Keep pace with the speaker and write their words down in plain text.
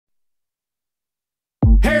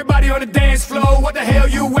Everybody on the dance floor, what the hell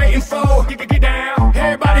you waiting for? Get down.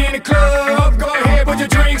 Everybody in the club, go ahead, put your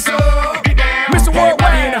drinks up. Get down. Mr.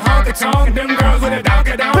 Worldwide in the honky tonk, them girls with a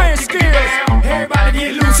donkey down. Playing skills. Everybody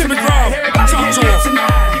get loose in the drum. Everybody get lit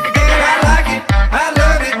tonight. And I like it, I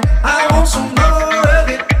love it, I want some more of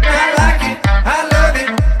it. I like it, I love it,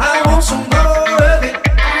 I want some more of it.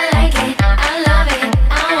 I like it, I love it,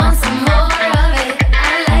 I want some more of it.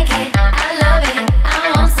 I like it, I love it,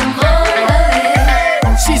 I want some more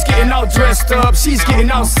of it. She's getting all dressed up, she's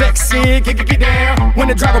getting all sexy. Get down. When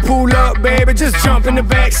the driver pull up, baby, just jump in the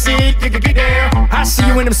backseat. Get down. I see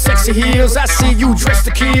you in them sexy heels, I see you dressed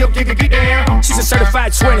to kill. Get down. She's a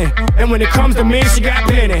certified 20, and when it comes to me, she got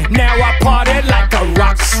plenty. Now I party like a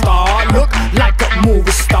rock star, look like a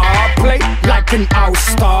movie star, play like an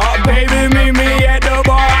all-star. Baby, meet me at the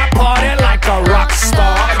bar. I party like a rock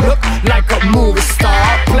star, look like a movie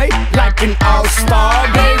star, play like an all-star.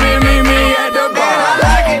 Baby, meet me at the bar. I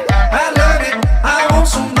like it, I love it, I want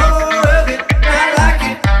some more of it. I like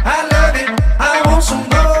it, I love it, I want some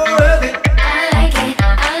more of it. I like it,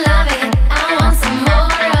 I love it, I want some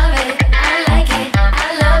more of it. I like it, I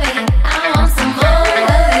love it, I want some more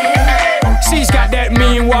of it. She's got that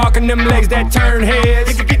mean walk and them legs that turn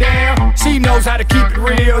heads. Get down. She knows how to keep it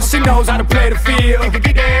real, she knows how to play the field.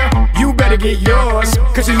 Get down. You better get yours,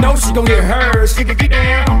 cause you know she gon' get hers. Get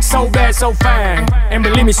down. So bad, so fine, and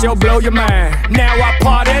believe me, she'll blow your mind. Now I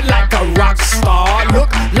party like a rock star, look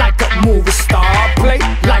like a movie star, play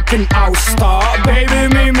like an all-star.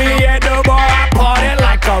 Baby, meet me at the bar. I party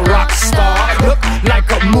like a rock star, look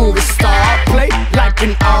like a movie star, play like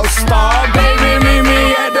an all-star. Baby, meet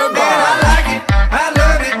me at the bar. I like it, I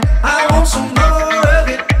love it, I want some more of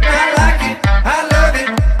it. I like it, I love it,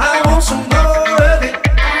 I want some more of it.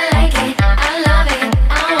 I like it, I love it,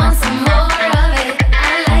 I want some more of it.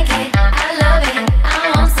 I like it, I love it,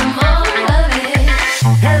 I want some more of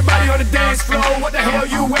it. Everybody on the dance floor, what the hell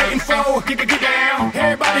you waiting for? Get down.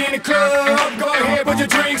 Everybody in the club, go ahead, put your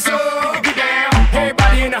drinks up. Get down.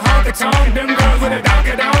 Everybody in the honky tonk, them girls with a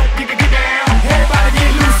donkey down. Get down. Everybody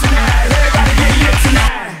get loose tonight. Everybody get lit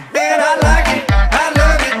tonight. Man, I like it, I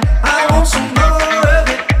love it, I want some more of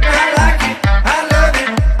it. I like it, I love it,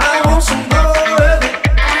 I want some more of it.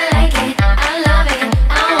 I like it, I love it,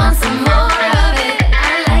 I want some more of it. I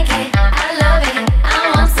like it, I love it, I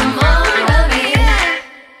want some more of it.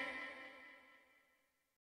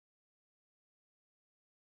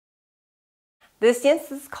 This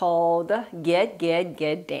dance is called Get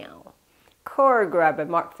Down. Choreographed by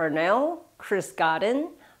Mark Furnell, Godden,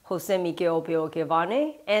 José, Miguel, Belloque,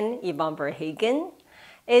 Vane, and Ivonne Verhagen.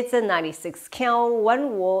 It's a 96 count,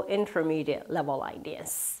 one wall intermediate level line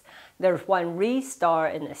dance. There's one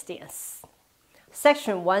restart in this dance.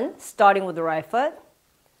 Section 1, starting with the right foot.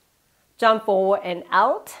 Jump forward and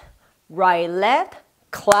out. Right, left,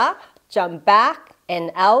 clap, jump back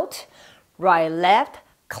and out. Right, left,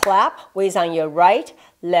 clap, weight on your right,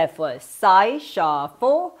 left foot, side,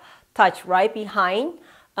 shuffle, touch right behind,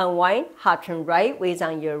 unwind, hop turn right, weight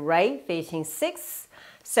on your right, facing 6.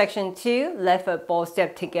 Section 2, left foot ball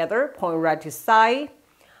step together, point right to side,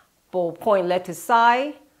 ball point left to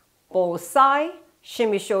side, ball side,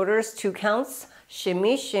 shimmy shoulders, 2 counts,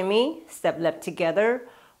 shimmy, shimmy, step left together,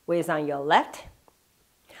 weight on your left.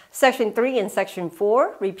 Section 3 and Section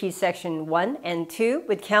 4, repeat Section 1 and 2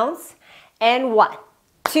 with counts, and 1,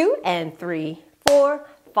 2 and 3, 4,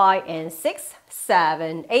 5 and 6,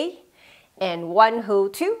 7, 8, and 1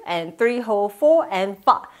 hold 2 and 3 hold 4 and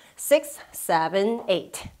 5, 6, 7,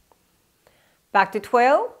 8. Back to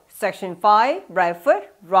 12, Section 5, right foot,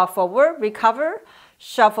 rock forward, recover,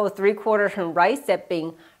 shuffle 3/4 turn right,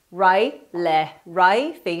 stepping right, left,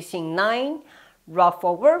 right, facing 9, rock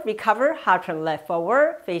forward, recover, half turn left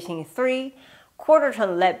forward, facing 3, quarter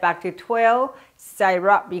turn left back to 12, side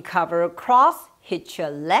rock, recover, cross, hit your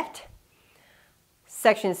left.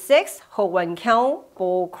 Section 6, hold 1 count,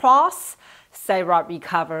 ball cross, side rock,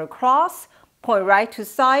 recover, cross, point right to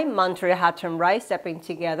side, Monterey half turn right, stepping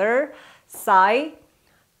together, side,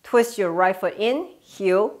 twist your right foot in,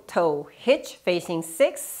 heel, toe, hitch, facing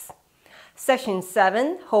 6. Section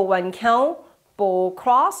 7, hold 1 count, ball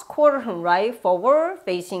cross, quarter turn right, forward,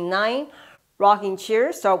 facing 9, rocking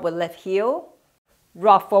chair, start with left heel,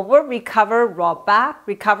 rock forward, recover, rock back,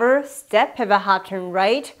 recover, step, pivot, half turn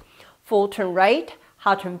right, full turn right,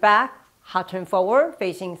 half turn back, half turn forward,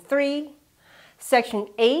 facing 3. Section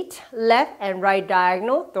 8, left and right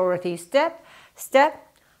diagonal, Dorothy step, step,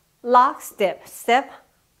 lock, step, step,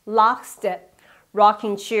 lock, step,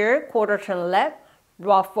 rocking chair, quarter turn left,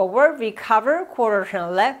 rock forward, recover, quarter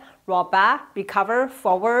turn left, rock back, recover,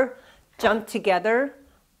 forward, jump together,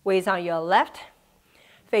 weights on your left,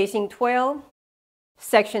 facing 12.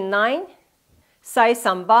 Section 9, side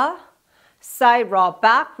samba, side rock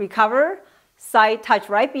back, recover, side touch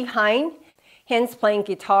right behind, hands playing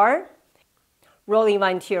guitar, rolling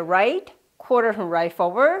Vane to your right, quarter turn right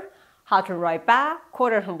forward, half turn right back,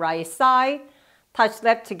 quarter turn right side, touch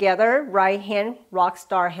left together, right hand rock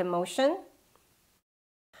star hand motion.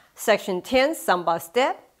 Section 10, samba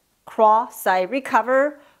step, cross side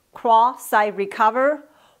recover, cross side recover,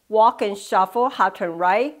 walk and shuffle, half turn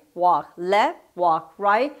right, walk left, walk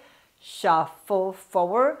right, shuffle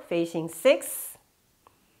forward, facing 6.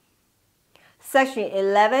 Section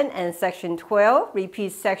 11 and section 12,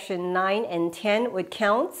 repeat section 9 and 10 with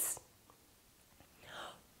counts.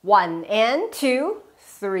 1 and 2,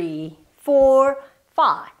 3, 4,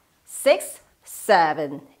 5, 6,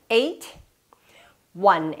 7, 8.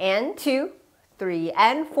 1 and 2, 3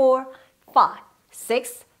 and 4, 5,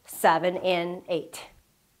 6, 7, and 8.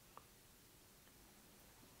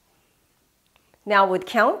 Now with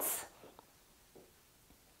counts.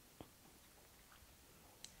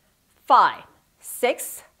 5,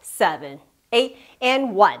 6, 7, 8,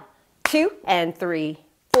 and 1, 2, and 3,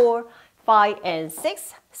 4, 5, and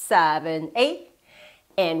 6, 7, 8,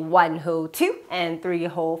 and 1 whole 2, and 3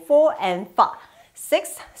 whole 4, and 5,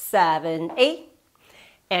 6, 7, 8,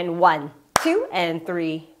 and 1, 2, and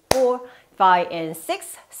 3, 4, 5, and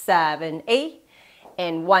 6, 7, 8,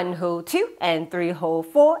 and 1 whole 2, and 3 whole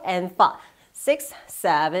 4, and 5, 6,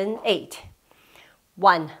 7, 8.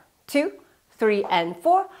 1, 2, 3, and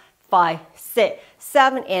 4, 5, 6,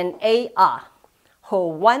 7, and 8 are.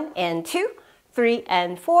 Whole 1 and 2, 3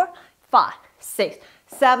 and 4, 5, 6,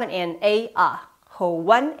 7, and 8 are. Whole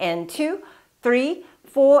 1 and 2, 3,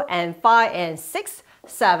 4, and 5, and 6,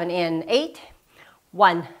 7, and 8.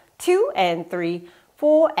 1, 2, and 3,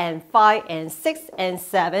 4, and 5, and 6, and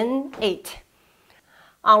 7, 8.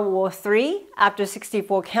 On wall 3, after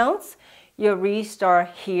 64 counts, you'll restart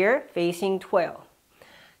here facing 12.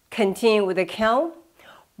 Continue with the count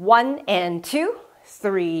 1 and 2,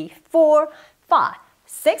 3, 4, 5,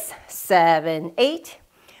 6, 7, 8.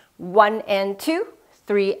 1 and 2,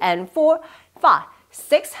 3 and 4, 5,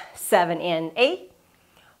 6, 7, and 8.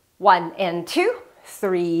 1 and 2,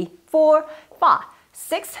 3, 4, 5,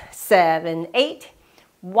 6, 7, 8.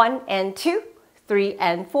 1 and 2, 3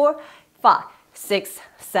 and 4, 5, 6,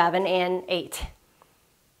 7, and 8.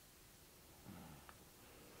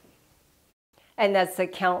 And that's the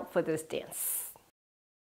count for this dance.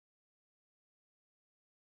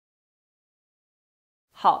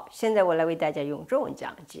 好，现在我来为大家用中文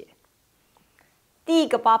讲解。第一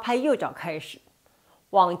个8拍右脚开始，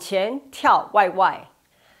往前跳外外，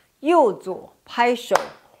右左拍手，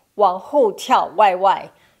往后跳外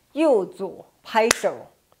外，右左拍手，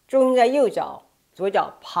中间在右脚，左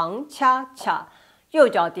脚旁恰恰，右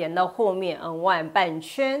脚点到后面 unwind 半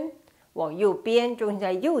圈，往右边，中间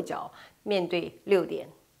在右脚面对6点。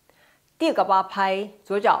第二个8拍，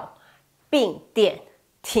左脚并垫，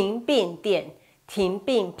停并垫，停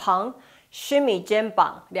并旁 shimmy 肩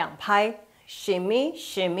膀2拍 shimmy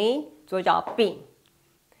shimmy 左脚并。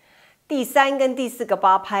第3跟第4个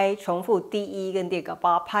8拍重复第1跟第2个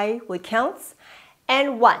8拍 with counts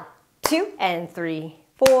and 1, 2, and 3,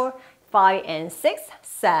 4, 5, and 6,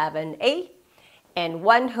 7, 8, and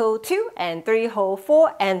 1 whole 2, and 3 whole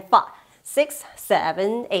 4, and 5, 6,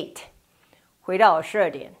 7, 8. 回到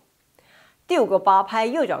12点。第5个8拍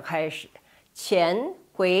右脚开始，前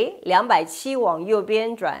回270往右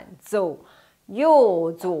边转，走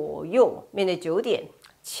右左右面对9点，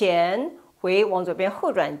前回往左边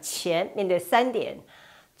后转前面对3点，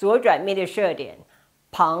左转面对12点，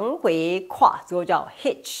旁回跨左脚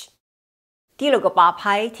hitch。第6个8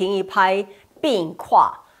拍停1拍并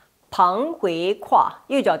跨，旁回跨，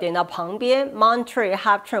右脚点到旁边 Monterey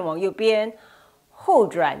half turn 往右边，后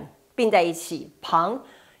转并在一起，旁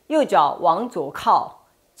右脚往左靠，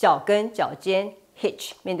脚跟脚尖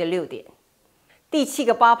hitch 面对6点。第7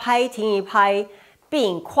个8拍停1拍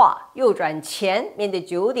并跨，右转前面对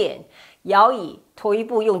9点，摇椅头一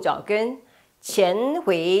步用脚跟，前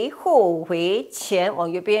回后回前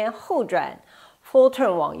往右边后转 full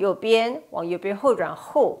turn 往右边后转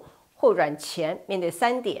后，后转前面对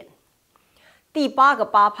3点。第8个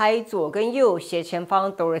8拍左跟右斜前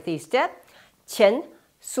方 Dorothy step 前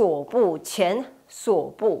锁步前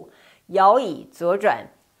锁步，摇椅左转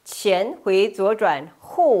前回左转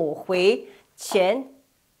后回前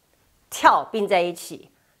跳并在一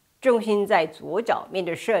起，重心在左脚面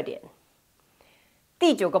对12点。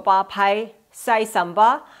第9个8拍 side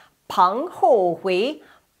samba 旁后回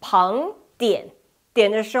旁点，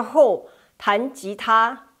点的时候弹吉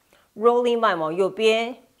他 rolling Vane 往右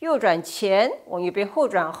边，右转前往右边后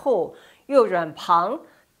转后，右转旁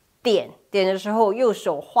点的时候，右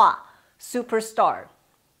手画 superstar。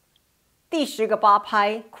第10个8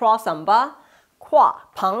拍 cross on 8，跨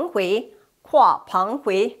旁回，跨旁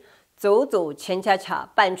回，走走前恰恰，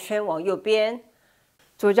半圈往右边，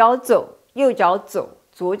左脚走，右脚走，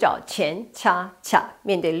左脚前恰恰，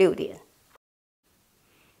面对6点。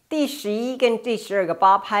第11跟第12个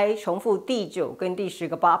8拍重复第9跟第10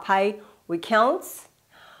个8拍 ，we count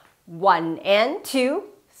 1 and 2,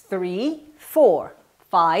 3, 4,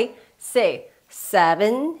 5, 6,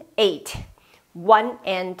 7, 8. 1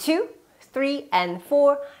 and 2, 3 and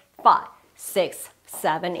 4, 5, 6,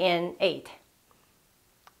 7 and 8.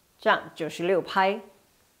 这样96拍。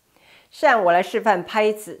现在我来示范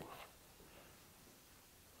拍子。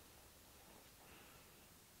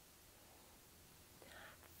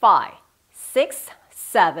5, 6,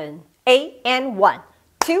 7, 8 and 1,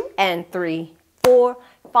 2 and 3, 4,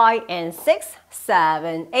 5 and 6,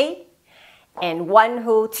 7, 8, and 1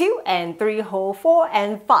 hold 2 and 3 hold 4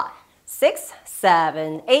 and 5, 6,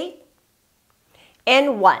 7, 8,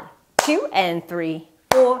 and 1, 2 and 3,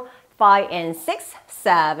 4, 5 and 6,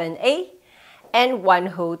 7, 8, and 1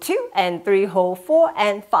 hold 2 and 3 hold 4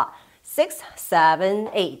 and 5, 6, 7,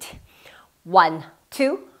 8, 1,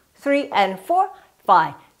 2, 3 and 4,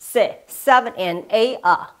 5, 6, 7 and 8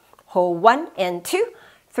 up. Hold 1 and 2,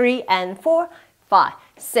 3 and 4, 5,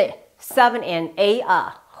 6, 7 and 8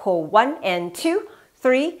 up. Hold 1 and 2,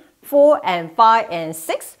 3, 4 and 5 and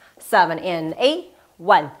 6, 7 and 8,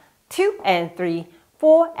 1, 2 and 3,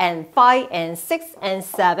 4 and 5 and 6 and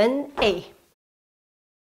 7, 8.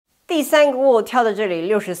 第3个握跳到这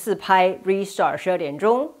里64拍 ，restart 12点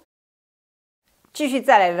钟。继续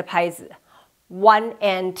再来的拍子 ，1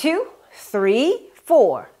 and 2, 3,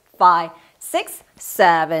 4, 5, 6,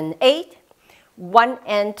 7, 8. 1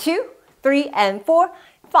 and 2, 3 and 4,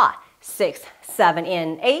 5, 6, 7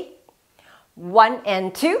 and 8. 1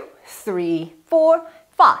 and 2, 3, 4,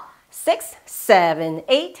 5, 6, 7,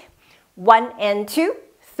 8. 1 and 2,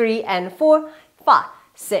 3 and 4, 5,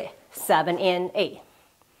 6, 7 and 8.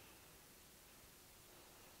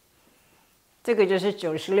 这个就是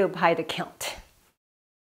96拍的 count。